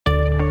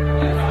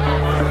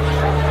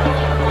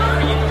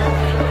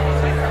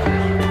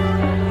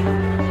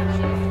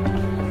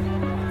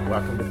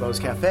Mo's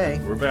Cafe.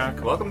 We're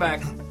back. Welcome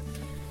back.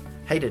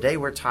 Hey, today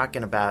we're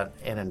talking about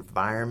an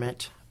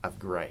environment of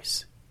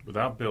grace.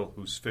 Without Bill,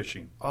 who's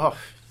fishing. Oh,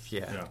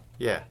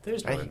 yeah.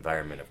 There's no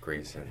environment of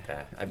grace in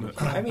that. I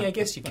mean, I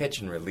guess you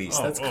catch and release.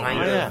 That's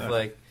kind of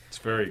like... It's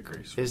very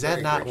graceful. Is that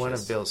very not gracious. one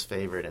of Bill's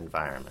favorite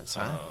environments,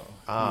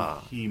 huh?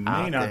 He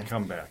may not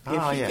come back.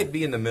 If he could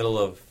be in the middle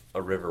of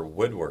a river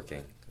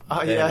woodworking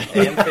yeah.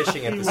 and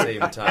fishing at the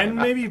same time. And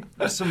maybe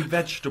some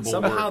vegetable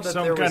Somehow work, that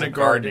some there was kind a of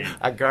gardening.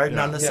 A garden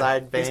on the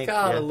side bank. He's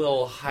got a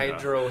little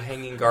hydro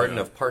hanging garden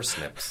of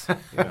parsnips.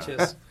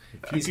 Just,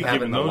 he's You could give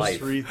having him the those life.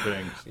 three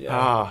things. Yeah.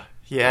 Oh,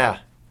 yeah.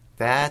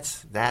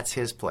 That's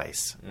his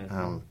place.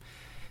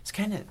 It's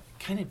kind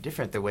of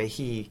different the way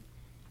he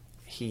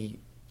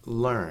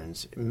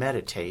learns,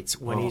 meditates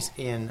when he's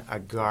in a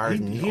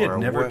garden. He had or a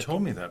never wood-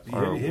 told me that. He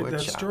or a had wood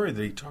that shop. story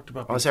that he talked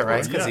about. Oh, is that right?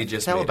 It's because he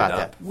just Tell made about it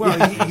that. up.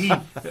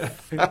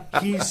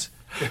 Well, he's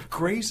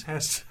Grace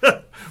has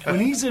when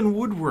he's in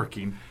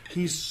woodworking,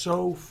 he's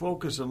so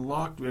focused and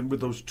locked in with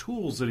those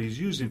tools that he's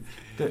using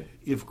that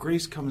if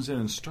Grace comes in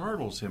and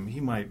startles him, he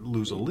might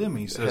lose a limb.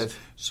 He says,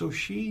 so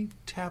she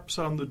taps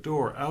on the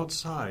door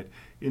outside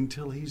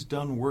until he's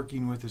done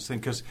working with his thing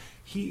because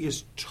he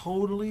is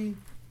totally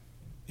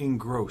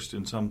engrossed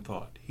in some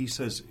thought. He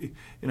says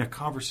in a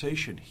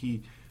conversation,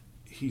 he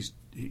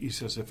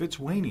says if it's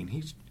waning,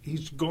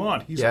 he's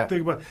gone. He's thinking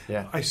about.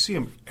 Yeah. I see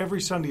him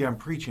every Sunday. I'm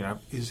preaching.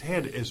 His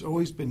head has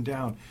always been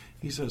down.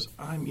 He says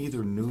I'm either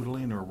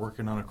noodling or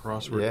working on a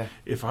crossword. Yeah.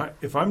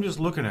 If I'm just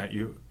looking at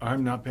you,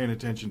 I'm not paying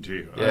attention to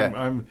you.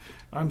 Yeah.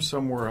 I'm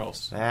somewhere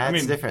else.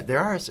 That's different. There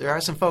are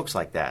some folks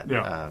like that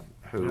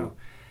who Yeah.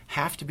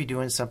 have to be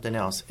doing something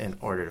else in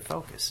order to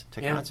focus,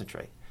 to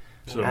concentrate.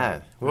 So,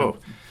 whoa.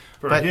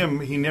 For But- him,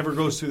 he never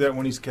goes through that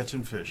when he's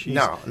catching fish.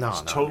 No.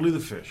 It's totally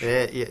the fish.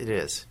 It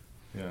is.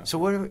 Yeah. So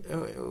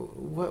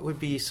what would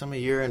be some of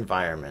your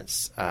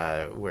environments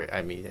where,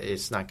 I mean,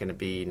 it's not going to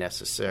be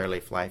necessarily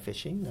fly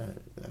fishing?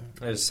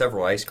 There's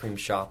several ice cream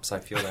shops I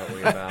feel that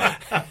way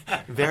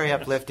about. Very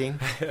uplifting.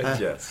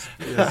 Yes.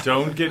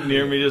 Don't get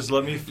near me. Just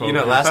let me focus. You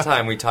know, last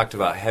time we talked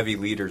about heavy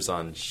leaders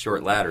on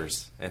short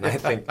ladders, and I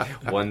think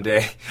one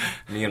day,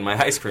 me and my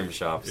ice cream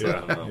shops.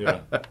 I don't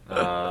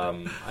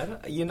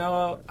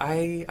know.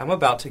 I'm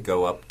about to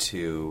go up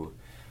to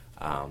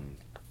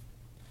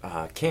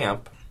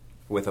camp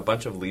with a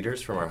bunch of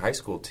leaders from our high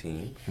school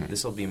team.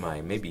 This will be my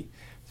maybe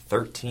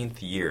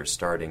 13th year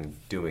starting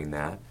doing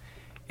that,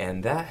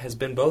 and that has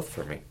been both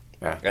for me.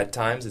 Yeah. At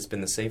times, it's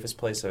been the safest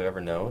place I've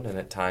ever known, and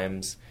at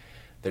times,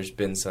 there's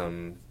been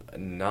some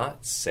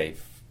not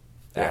safe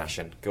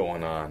action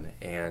going on,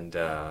 and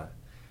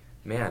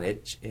man,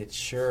 it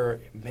sure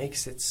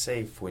makes it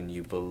safe when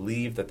you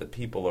believe that the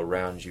people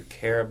around you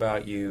care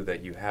about you,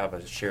 that you have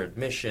a shared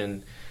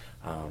mission,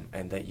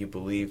 and that you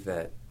believe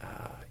that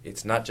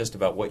it's not just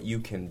about what you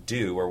can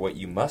do or what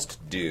you must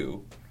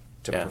do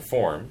to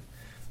perform,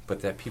 but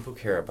that people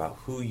care about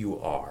who you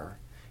are,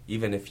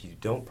 even if you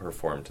don't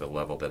perform to the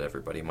level that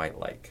everybody might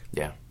like.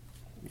 Yeah.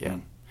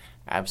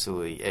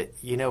 Absolutely.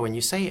 When you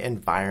say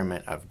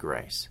environment of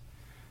grace,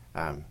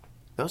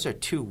 those are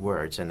two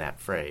words in that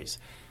phrase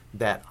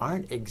that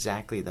aren't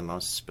exactly the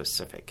most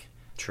specific.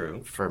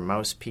 True. For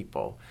most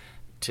people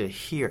to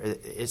hear.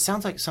 It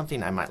sounds like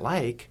something I might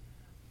like,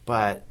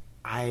 but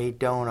I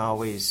don't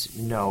always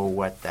know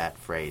what that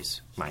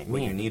phrase might mean.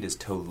 What you need is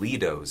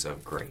Toledos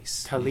of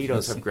grace.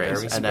 Toledos of grace.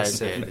 Very And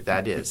specific.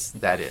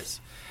 that is.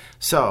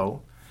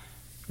 So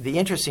the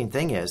interesting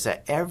thing is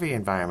that every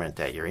environment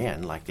that you're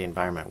in, like the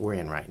environment we're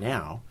in right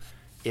now,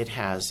 it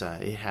has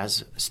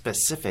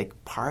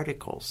specific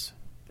particles,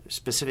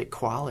 specific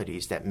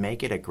qualities that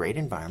make it a great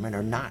environment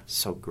or not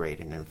so great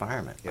an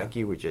environment, like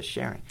you were just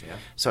sharing. Yeah.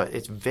 So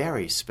it's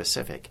very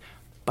specific.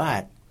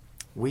 But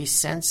we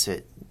sense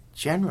it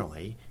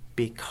generally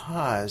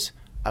because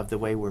of the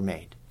way we're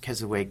made, because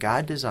the way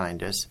God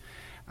designed us,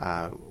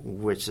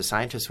 which the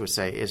scientists would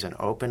say is an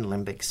open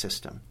limbic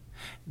system,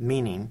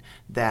 meaning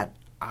that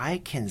I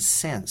can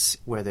sense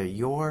whether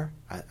you're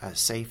a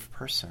safe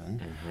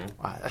person,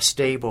 a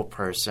stable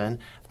person,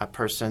 a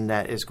person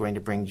that is going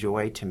to bring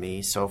joy to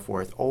me, so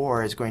forth,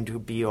 or is going to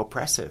be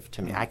oppressive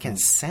to me. I can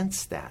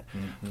sense that.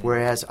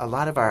 Whereas a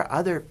lot of our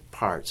other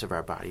parts of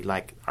our body,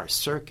 like our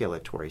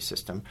circulatory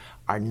system,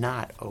 are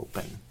not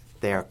open.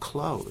 They are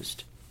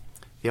closed.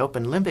 The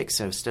open limbic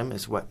system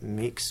is what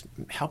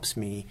helps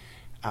me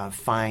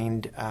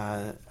find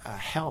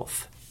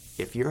health,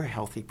 if you're a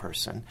healthy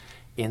person,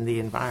 in the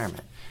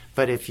environment.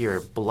 But if your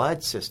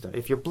blood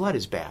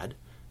is bad,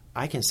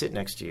 I can sit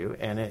next to you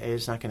and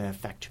it's not going to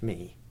affect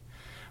me.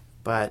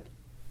 But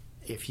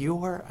if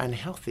you're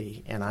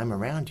unhealthy and I'm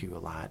around you a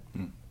lot,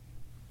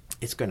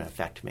 it's going to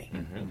affect me.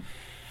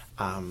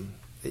 I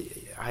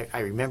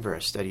remember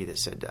a study that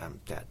said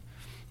that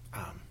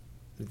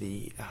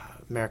the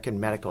American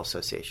Medical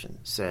Association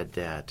said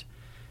that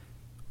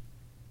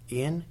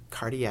in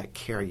cardiac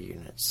care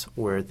units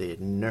where the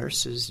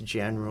nurse's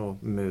general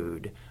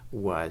mood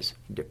was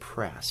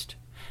depressed,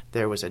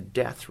 there was a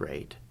death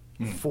rate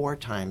 4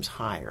 times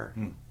higher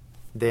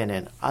than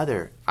in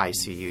other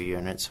ICU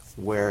units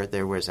where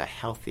there was a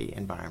healthy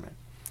environment.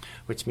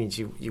 which means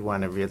you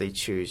want to really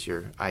choose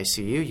your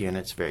ICU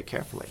units very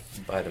carefully.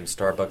 Buy them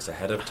Starbucks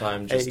ahead of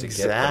time just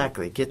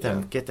Exactly. to get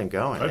them. Get them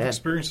going. I've And-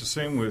 experienced the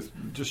same with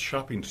just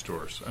shopping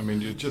stores. I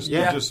mean,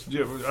 Yeah.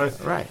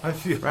 Right. I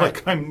feel Right.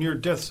 like I'm near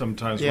death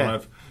sometimes Yeah. when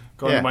I've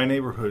gone Yeah. to my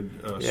neighborhood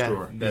Yeah.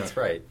 store. That's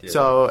right. Yeah.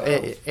 So,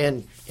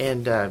 and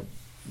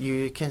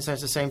you can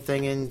sense the same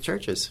thing in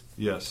churches.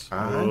 Yes.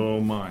 Uh-huh. Oh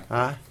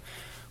my.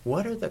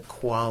 What are the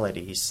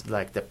qualities,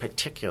 like the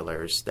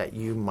particulars, that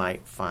you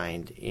might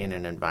find in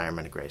an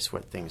environment of grace?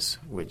 What things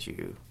would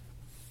you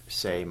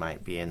say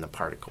might be in the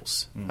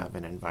particles of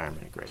an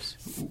environment of grace?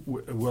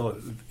 Well,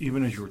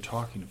 even as you were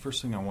talking, the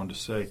first thing I wanted to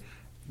say,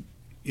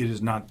 it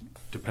is not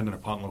dependent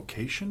upon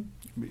location.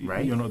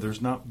 Right. You know,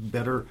 there's not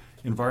better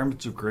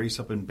environments of grace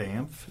up in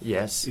Banff.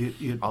 Yes.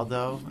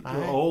 Although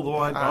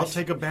I'll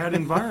take a bad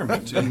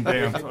environment in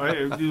Banff.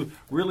 I do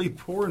really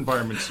poor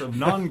environments of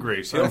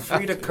non-grace. Feel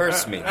free to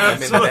curse me.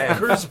 I'm in Banff.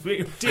 Curse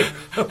me.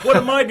 What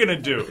am I going to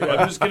do?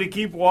 I'm just going to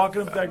keep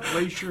walking up that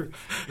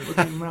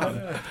glacier-looking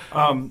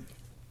mountain.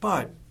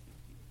 But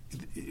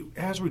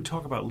as we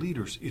talk about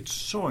leaders, it's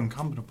so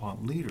incumbent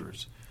upon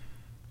leaders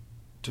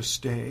to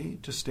stay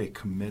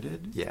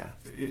committed. Yeah.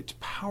 It's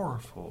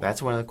powerful.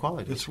 That's one of the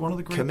qualities. It's one of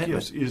the great Commitment.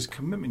 gifts is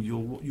commitment.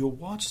 You'll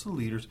watch the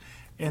leaders,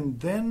 and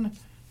then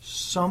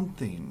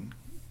something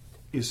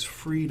is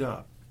freed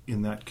up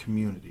in that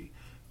community.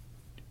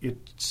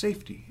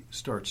 Safety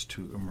starts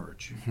to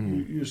emerge.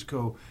 You just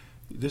go,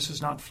 this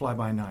is not fly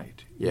by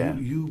night. Yeah.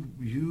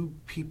 You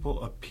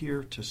people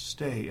appear to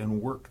stay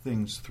and work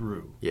things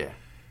through. Yeah.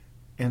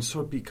 And so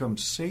it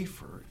becomes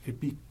safer.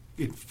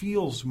 It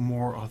feels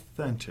more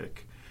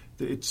authentic.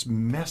 It's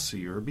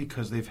messier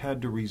because they've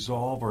had to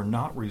resolve or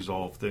not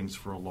resolve things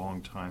for a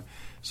long time.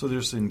 So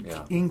there's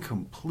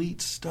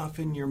incomplete stuff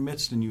in your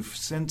midst, and you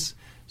sense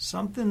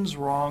something's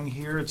wrong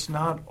here. It's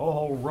not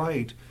all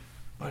right,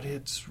 but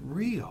it's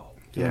real.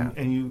 Yeah.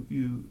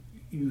 And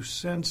you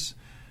sense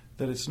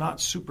that it's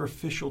not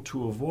superficial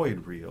to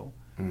avoid real.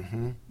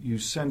 Mm-hmm. You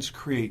sense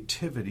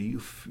creativity.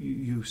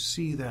 You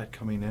see that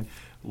coming in.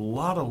 A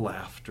lot of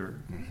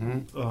laughter.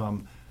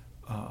 Mm-hmm.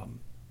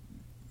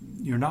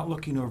 You're not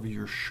looking over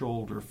your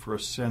shoulder for a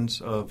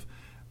sense of,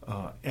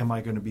 am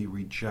I going to be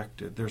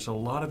rejected? There's a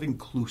lot of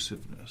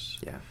inclusiveness.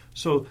 Yeah.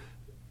 So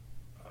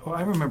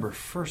I remember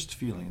first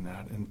feeling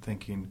that and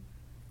thinking,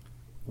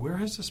 where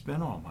has this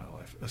been all my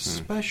life?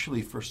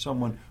 Especially for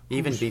someone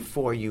Even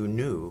before you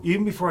knew.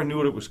 even before I knew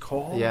what it was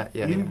called. Yeah.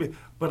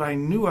 But I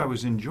knew I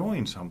was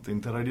enjoying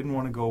something that I didn't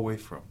want to go away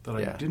from, that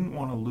I Yeah. didn't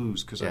want to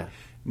lose because Yeah. I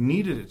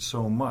needed it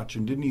so much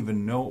and didn't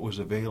even know it was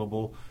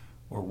available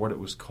or what it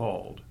was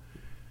called.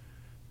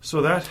 So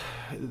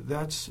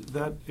that's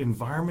that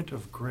environment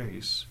of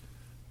grace.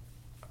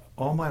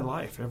 All my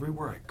life,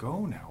 everywhere I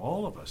go now,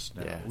 all of us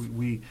now, Yeah.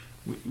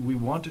 we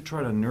want to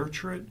try to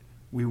nurture it.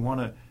 We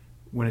want to,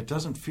 when it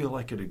doesn't feel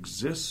like it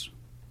exists,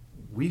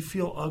 we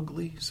feel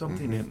ugly.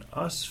 Something in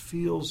us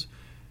feels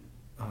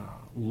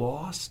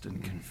lost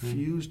and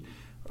confused.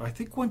 I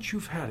think once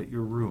you've had it,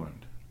 you're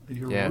ruined.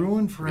 You're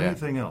ruined for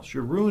anything else.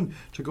 You're ruined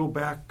to go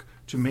back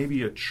to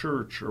maybe a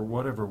church or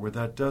whatever where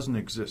that doesn't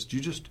exist. You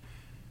just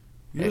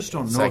don't It's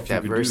know like if you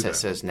that can verse do that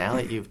says, "Now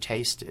that you've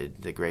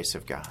tasted the grace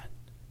of God,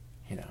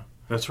 you know."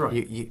 That's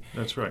right.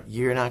 That's right.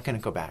 You're not going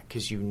to go back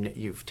because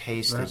you've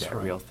tasted That's that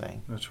right. real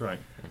thing. That's right.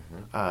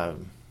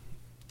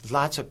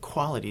 Lots of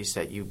qualities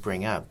that you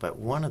bring up, but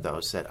one of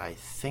those that I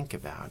think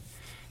about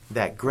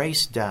that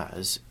grace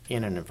does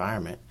in an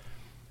environment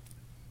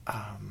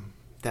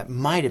that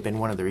might have been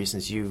one of the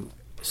reasons you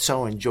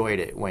so enjoyed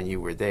it when you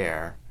were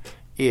there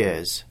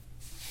is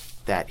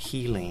that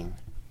healing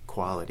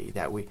quality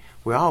that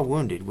we're all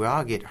wounded, we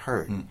all get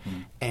hurt,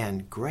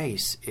 and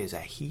grace is a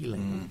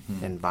healing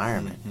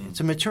environment. It's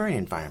a maturing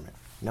environment,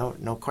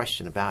 no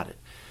question about it.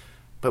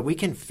 But we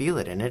can feel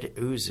it, and it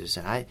oozes.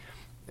 And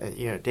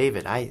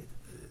David, I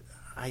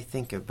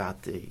think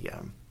about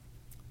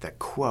the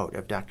quote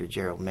of Dr.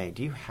 Gerald May.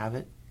 Do you have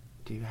it?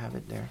 Do you have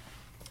it there?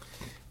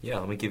 Yeah,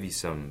 let me give you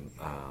some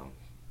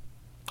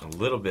a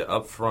little bit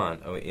up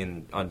front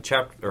on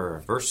chapter or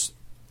verse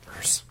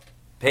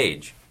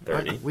page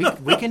 30.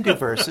 We can do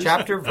verses.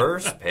 Chapter,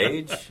 verse,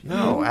 page.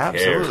 No, Who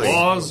absolutely. cares?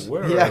 Clause.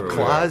 We're in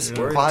Clause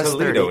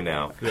Toledo 30.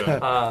 now.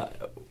 Yeah.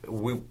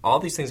 All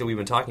these things that we've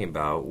been talking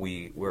about,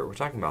 we're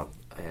talking about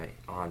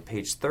on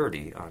page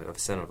 30 of the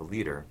Son of a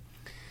Leader.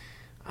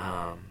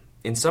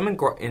 In some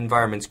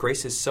environments,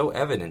 grace is so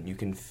evident you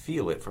can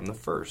feel it from the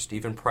first,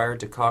 even prior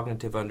to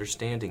cognitive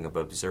understanding of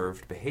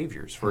observed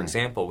behaviors. For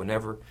example,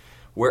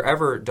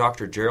 wherever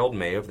Dr. Gerald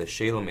May of the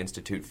Shalem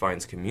Institute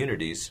finds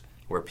communities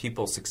where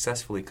people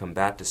successfully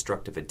combat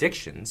destructive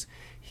addictions,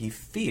 he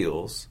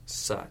feels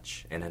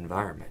such an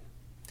environment.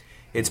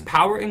 Its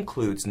power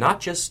includes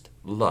not just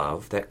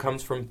love that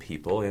comes from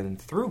people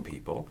and through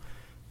people,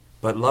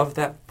 but love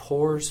that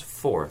pours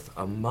forth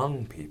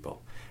among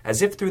people,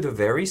 as if through the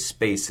very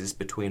spaces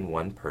between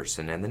one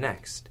person and the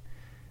next.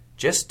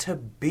 Just to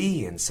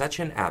be in such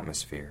an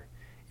atmosphere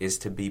is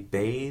to be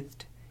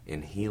bathed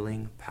in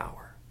healing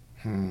power.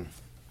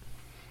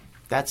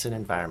 That's an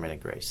environment of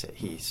grace that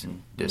he's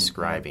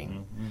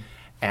describing.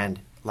 And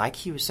like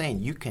he was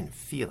saying, you can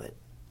feel it.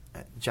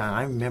 John,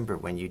 I remember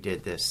when you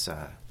did this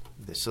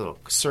this little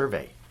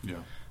survey. Yeah.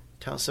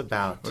 Tell us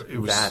about It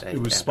was, that. it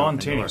was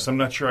spontaneous. I'm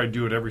not sure I'd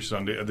do it every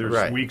Sunday. There's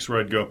Right. weeks where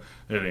I'd go,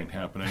 it ain't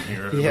happening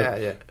here.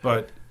 Yeah.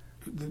 But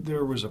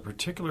there was a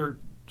particular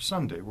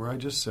Sunday where I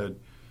just said,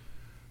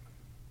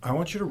 I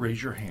want you to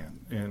raise your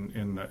hand.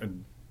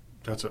 And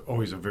that's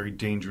always a very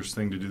dangerous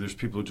thing to do. There's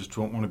people who just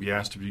don't want to be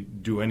asked to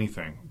do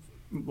anything,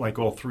 like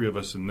all three of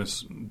us in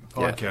this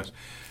podcast.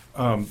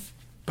 Yeah.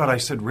 But I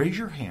said, raise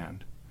your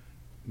hand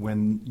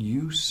when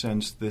you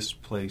sense this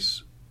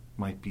place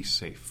might be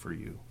safe for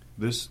you.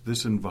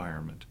 This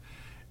environment.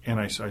 And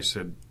I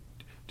said,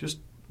 just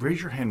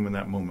raise your hand when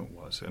that moment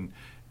was. And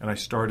I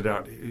started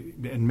out,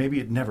 and maybe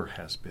it never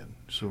has been.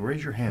 So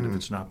raise your hand if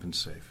it's not been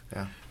safe.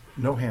 Yeah.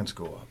 No hands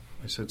go up.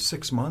 I said,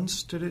 6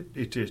 months? Did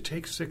it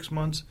take 6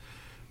 months?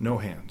 No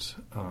hands.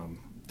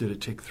 Did it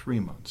take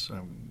 3 months?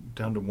 I'm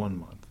down to 1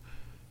 month.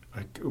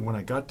 When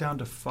I got down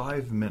to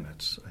 5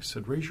 minutes, I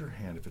said, raise your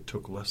hand if it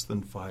took less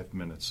than 5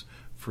 minutes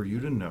for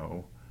you to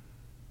know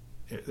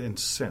and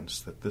sense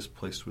that this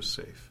place was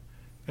safe.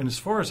 And as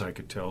far as I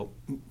could tell,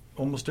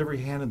 almost every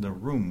hand in the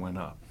room went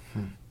up.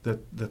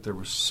 That there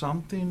was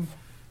something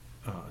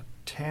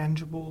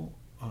tangible,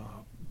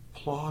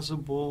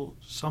 plausible,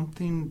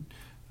 something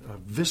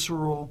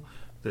visceral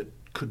that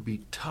could be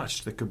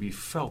touched, that could be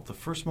felt. The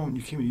first moment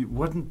you came, it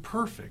wasn't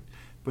perfect,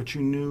 but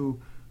you knew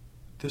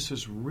this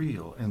is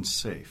real and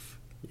safe.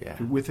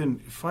 Yeah. Within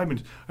 5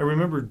 minutes, I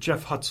remember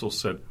Jeff Hutzel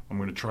said, "I'm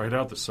going to try it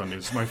out this Sunday.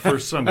 It's my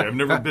first Sunday. I've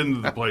never been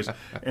to the place."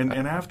 And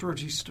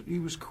afterwards, he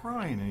was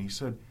crying, and he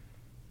said,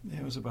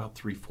 it was about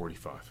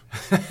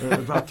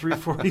 3:45. About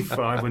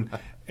 3:45,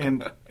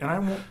 and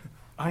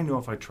I know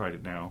if I tried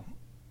it now,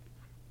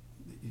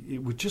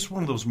 it was just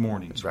one of those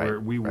mornings where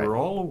we were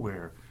all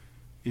aware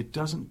it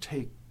doesn't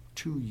take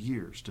 2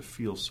 years to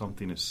feel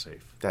something is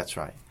safe. That's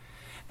right.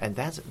 And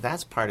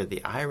that's part of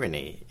the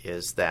irony,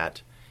 is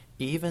that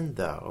even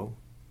though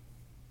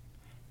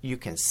you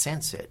can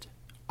sense it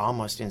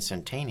almost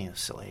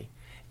instantaneously,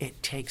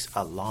 it takes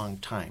a long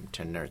time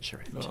to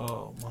nurture it.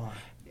 Oh, my.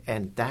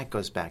 And that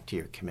goes back to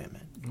your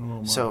commitment. Oh,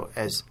 my. So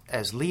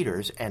as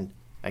leaders, and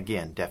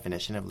again,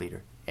 definition of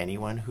leader,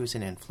 anyone who's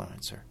an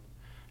influencer,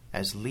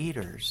 as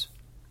leaders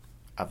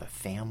of a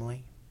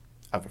family,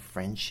 of a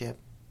friendship,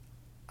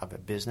 of a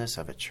business,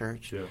 of a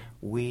church,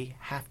 we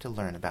have to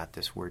learn about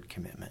this word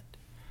commitment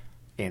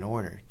in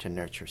order to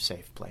nurture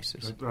safe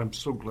places. I'm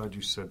so glad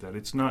you said that.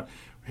 It's not,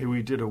 hey,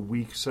 we did a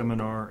week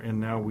seminar and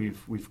now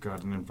we've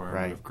got an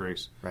environment of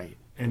grace. Right.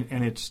 And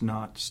it's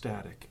not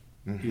static.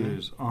 It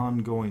is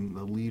ongoing.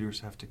 The leaders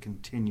have to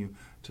continue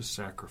to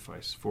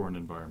sacrifice for an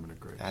environment of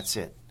grace. That's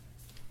it.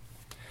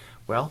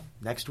 Well,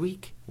 next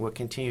week we'll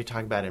continue to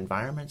talk about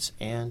environments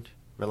and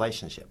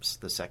relationships,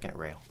 the second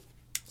rail.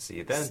 See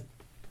you then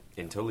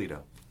in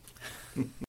Toledo.